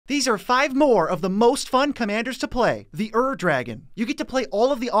These are 5 more of the most fun commanders to play. The Dragon. You get to play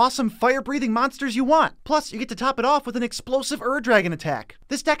all of the awesome fire-breathing monsters you want. Plus, you get to top it off with an explosive Dragon attack.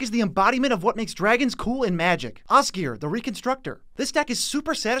 This deck is the embodiment of what makes dragons cool in Magic. Osgir, the Reconstructor. This deck is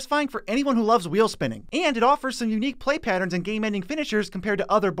super satisfying for anyone who loves wheel spinning, and it offers some unique play patterns and game-ending finishers compared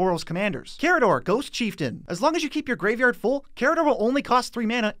to other Boros commanders. Carador, Ghost Chieftain. As long as you keep your graveyard full, Carador will only cost 3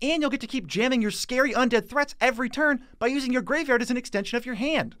 mana, and you'll get to keep jamming your scary undead threats every turn by using your graveyard as an extension of your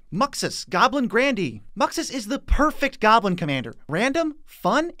hand. Muxus, Goblin Grandee. Muxus is the perfect goblin commander. Random,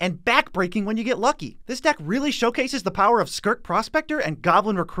 fun, and backbreaking when you get lucky. This deck really showcases the power of Skirk Prospector and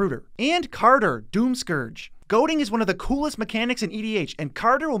Goblin Recruiter. And Carter, Doomscourge. Goading is one of the coolest mechanics in EDH, and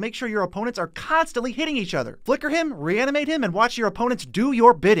Carter will make sure your opponents are constantly hitting each other. Flicker him, reanimate him, and watch your opponents do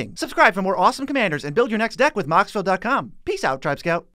your bidding. Subscribe for more awesome commanders and build your next deck with Moxfield.com. Peace out, Tribe Scout.